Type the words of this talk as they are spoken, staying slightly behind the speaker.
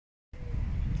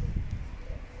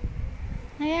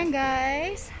Ayan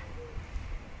guys,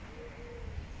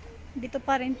 dito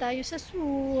pa rin tayo sa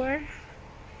Shore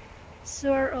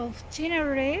of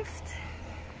Tenerife.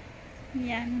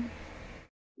 Yan.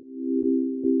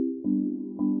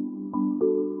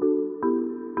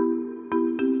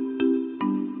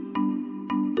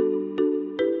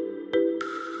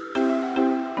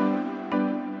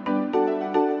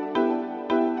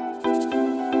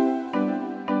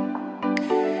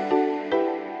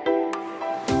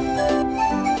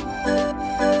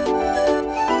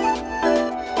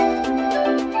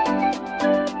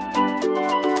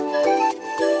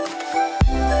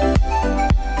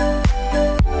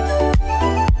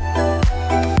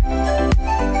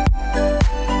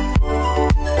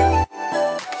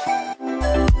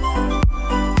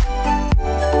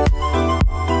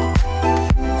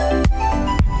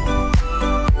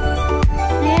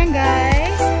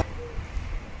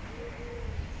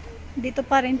 Dito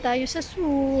pa rin tayo sa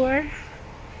Shore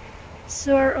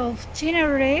of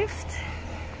Tenerife.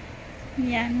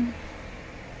 Yan.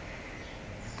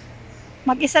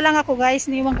 Mag-isa lang ako guys,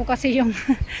 iniwan ko kasi yung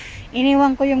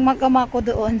iniwan ko yung mag-ama ko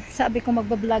doon. Sabi ko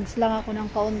magba-vlogs lang ako ng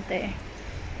kaunti.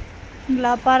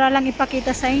 Para lang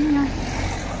ipakita sa inyo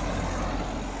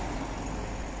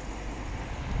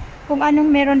kung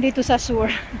anong meron dito sa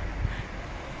shore.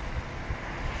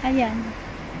 Ayan.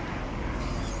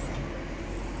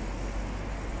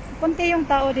 Kunti yung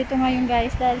tao dito ngayon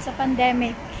guys dahil sa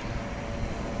pandemic.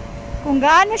 Kung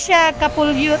gaano siya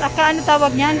ka-pollute, ano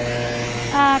tawag niyan?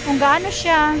 Kung gaano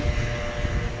siya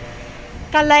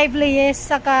ka-lively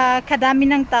sa kadami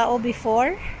ng tao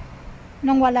before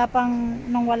nung wala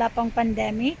pang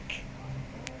pandemic.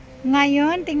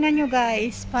 Ngayon, tingnan nyo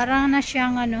guys, parang na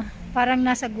siyang parang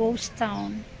nasa ghost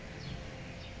town.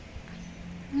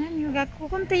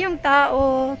 Kunti yung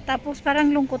tao, tapos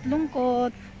parang lungkot-lungkot,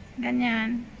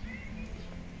 ganyan.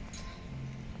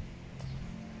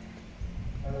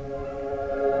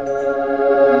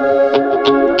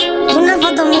 Una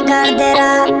foto en mi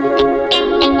cartera,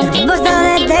 el tiempo está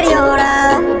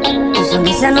deteriorada, tu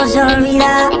sonrisa no se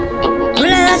olvida, tú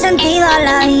le das sentido a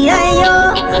la vida y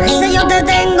a veces yo te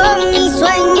tengo en mi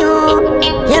sueño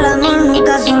y el amor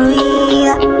nunca se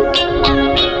olvida.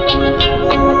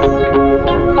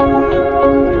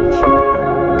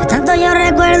 Que tanto yo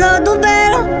recuerdo tu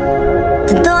pelo,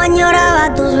 tanto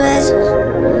añoraba tus besos,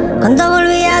 cuando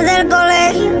volvías del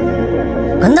colegio,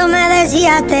 cuando me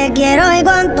decías te quiero y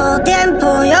cuánto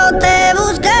tiempo yo te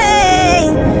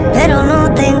busqué, pero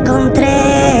no te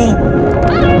encontré.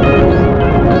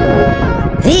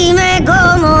 Dime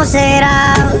cómo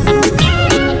será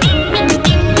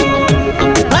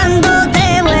cuando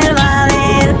te vuelva a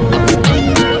ver.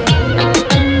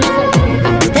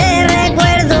 Te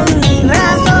recuerdo en mi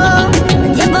brazo,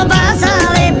 el tiempo pasa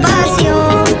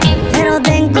despacio, pero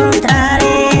te encontraré.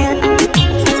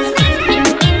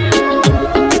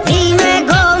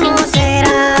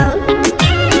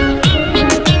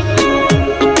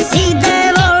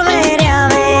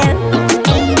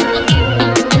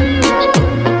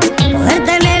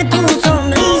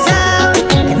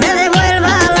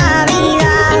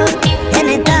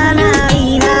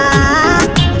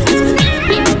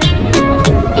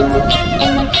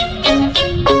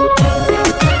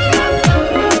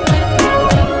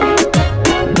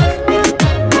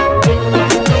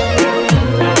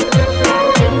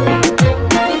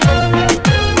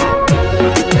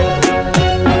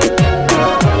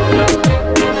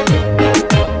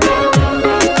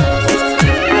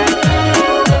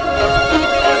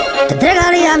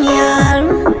 Mi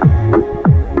alma,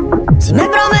 si me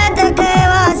prometes que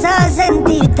vas a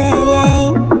sentirte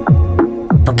bien,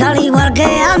 porque al igual que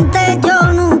antes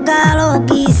yo nunca lo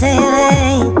quise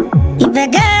ver y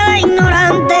pequé de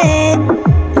ignorante,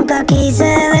 nunca quise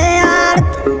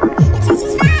dejarte.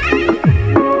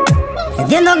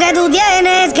 Entiendo que tú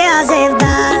tienes que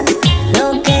aceptar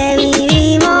lo que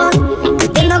vivimos,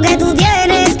 entiendo que tú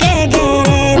tienes que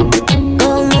querer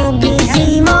como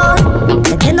quisimos,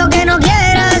 entiendo que no quieres.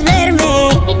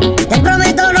 Te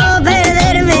prometo no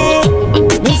perderme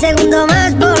ni segundo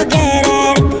más por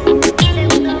quererte.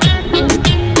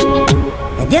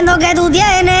 Entiendo que tú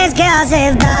tienes que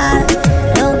aceptar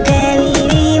lo que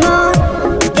vivimos.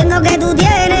 Entiendo que tú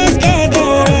tienes que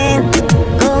querer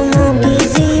como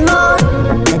quisimos.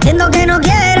 Entiendo que no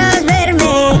quieras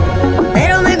verme,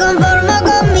 pero me conformo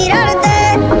con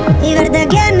mirarte y verte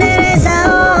quién eres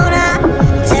ahora.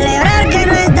 Celebrar que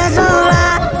no estás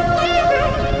sola.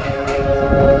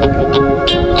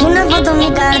 Una foto en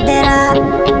mi cartera,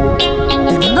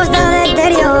 el tiempo está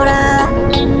deteriorada,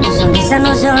 tu sonrisa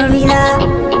no se olvida,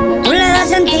 tú le das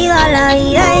sentido a la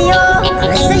vida y a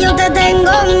veces yo te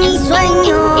tengo en mi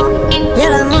sueño y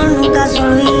el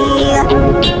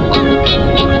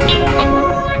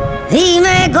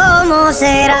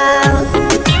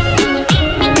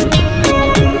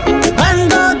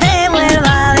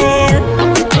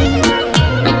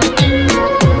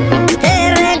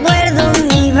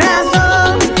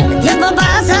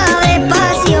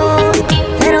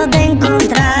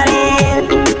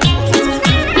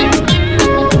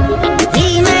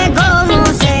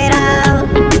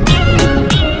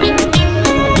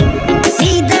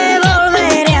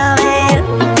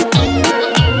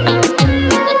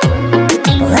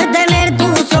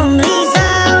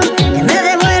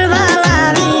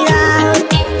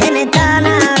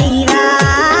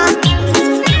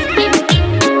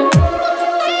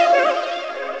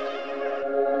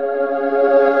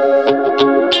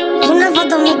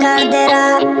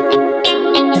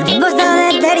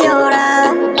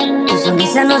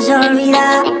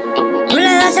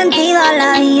sentido a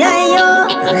la vida y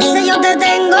a veces yo te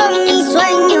tengo en mi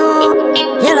sueño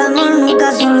y el amor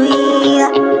nunca se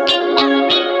olvida.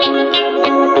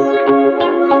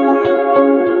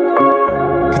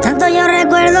 Que tanto yo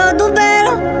recuerdo tu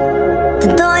pelo,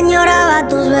 tanto añoraba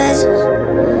tus besos,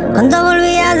 cuando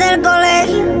volvías del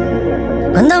colegio,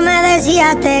 cuando me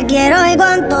decías te quiero y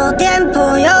cuánto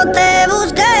tiempo yo te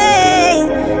busqué,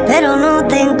 pero no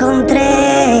te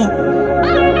encontré.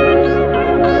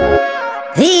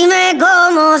 Dime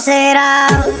cómo será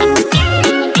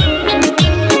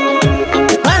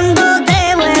cuando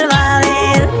te vuelva a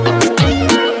ver.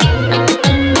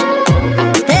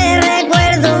 Te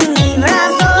recuerdo en mi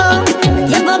brazo, el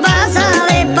tiempo pasa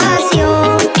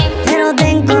despacio, pero te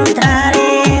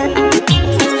encontraré.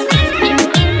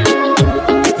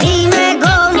 Dime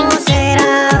cómo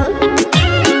será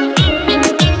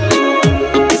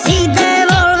si te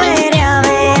volveré a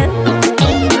ver.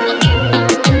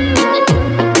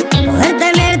 Poder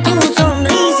tener tu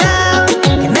sonrisa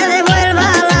que me devuelva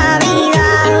la vida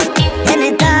en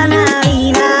esta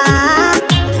Navidad.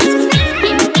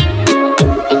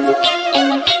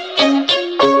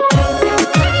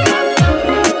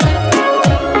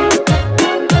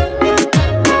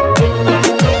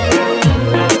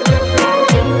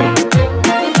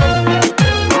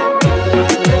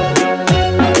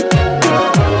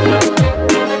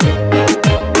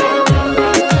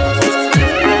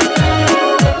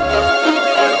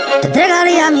 Te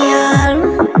entregaría mi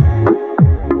alma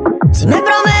si me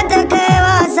prometes que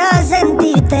vas a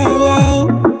sentirte bien,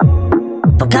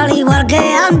 porque al igual que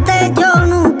antes yo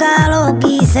nunca lo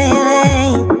quise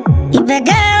ver y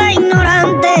pequé de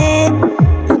ignorante,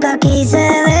 nunca quise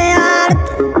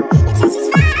dejarte.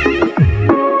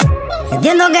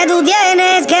 Entiendo que tú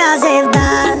tienes que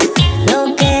aceptar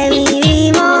lo que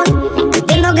vivimos,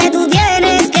 entiendo que tú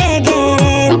tienes que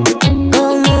querer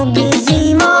como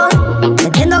quisimos.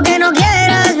 Entiendo que no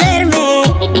quieras verme,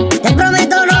 te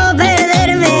prometo no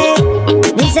perderme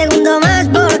ni segundo más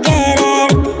por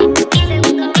quererte.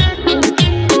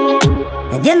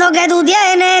 Entiendo que tú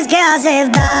tienes que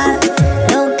aceptar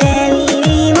lo que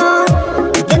vivimos,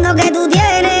 entiendo que tú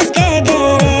tienes que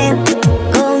querer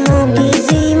como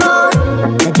quisimos.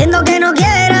 Entiendo que no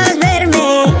quieras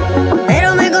verme,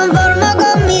 pero me conformo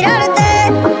con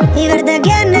mirarte y verte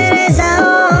quién eres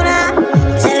ahora,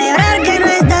 celebrar que no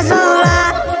estás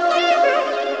sola.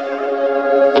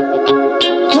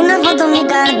 Una foto en mi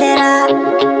cartera,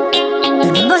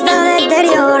 el tiempo está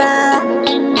deteriorada,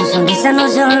 tu sonrisa no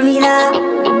se olvida,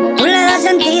 tú le das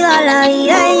sentido a la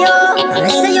vida y a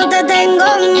veces yo te tengo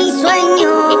en mi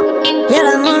sueño y el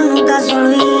amor nunca se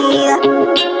olvida.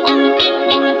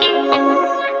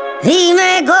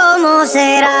 Dime cómo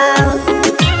será